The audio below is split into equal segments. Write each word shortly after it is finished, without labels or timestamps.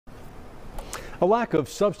A lack of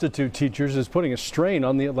substitute teachers is putting a strain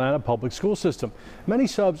on the Atlanta public school system. Many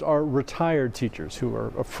subs are retired teachers who are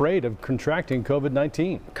afraid of contracting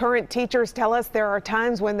COVID-19. Current teachers tell us there are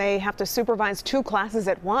times when they have to supervise 2 classes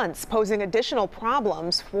at once, posing additional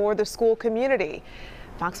problems for the school community.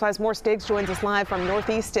 Fox 5's Morse Diggs joins us live from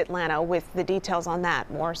Northeast Atlanta with the details on that.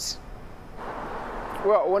 Morse.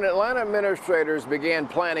 Well, when Atlanta administrators began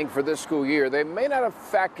planning for this school year, they may not have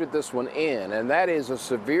factored this one in, and that is a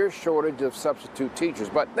severe shortage of substitute teachers.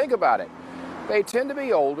 But think about it. They tend to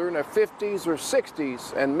be older, in their 50s or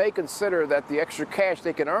 60s, and may consider that the extra cash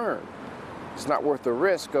they can earn is not worth the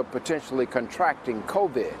risk of potentially contracting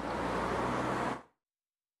COVID.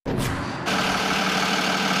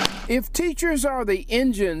 If teachers are the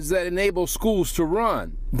engines that enable schools to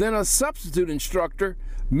run, then a substitute instructor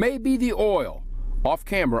may be the oil. Off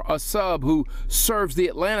camera, a sub who serves the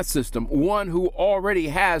Atlanta system, one who already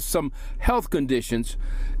has some health conditions,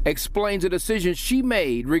 explains a decision she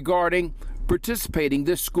made regarding participating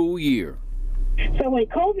this school year. So when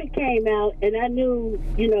COVID came out and I knew,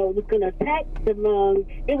 it was going to attack the lungs,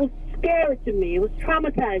 it was scary to me. It was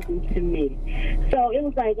traumatizing to me. So it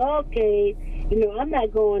was like, okay, I'm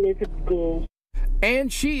not going into school.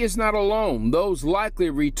 And she is not alone. Those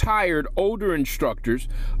likely retired older instructors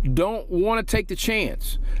don't want to take the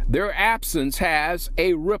chance. Their absence has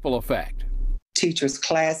a ripple effect. Teachers'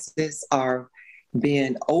 classes are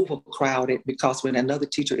being overcrowded because when another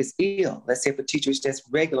teacher is ill, let's say if a teacher is just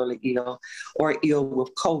regularly ill or ill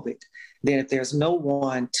with COVID, then if there's no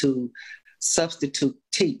one to substitute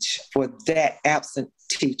teach for that absent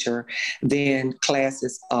teacher, then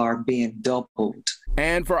classes are being doubled.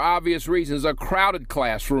 And for obvious reasons, a crowded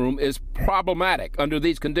classroom is problematic under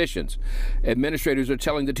these conditions. Administrators are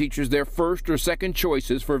telling the teachers their first or second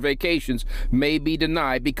choices for vacations may be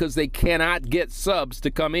denied because they cannot get subs to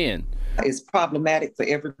come in. It's problematic for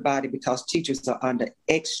everybody because teachers are under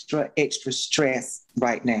extra stress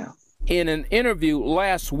right now. In an interview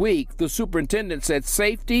last week, the superintendent said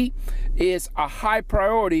safety is a high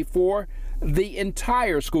priority for the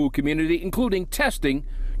entire school community, including testing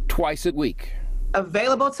twice a week.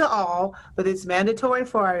 Available to all, but it's mandatory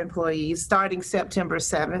for our employees starting September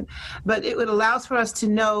 7th. But it allows for us to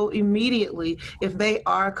know immediately if they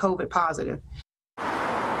are COVID positive.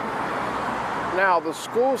 Now, the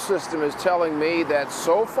school system is telling me that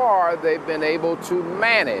so far they've been able to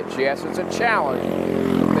manage. Yes, it's a challenge.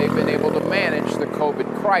 They've been able to manage the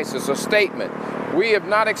COVID crisis. A statement: we have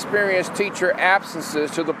not experienced teacher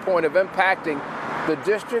absences to the point of impacting the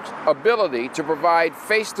district's ability to provide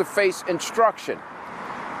face-to-face instruction.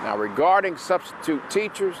 Now, regarding substitute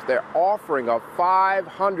teachers, they're offering a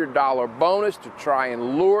 $500 bonus to try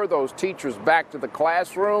and lure those teachers back to the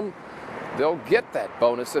classroom. They'll get that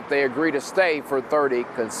bonus if they agree to stay for 30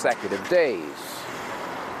 consecutive days.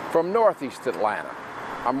 From Northeast Atlanta,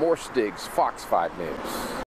 I'm Morse Diggs, Fox 5 News.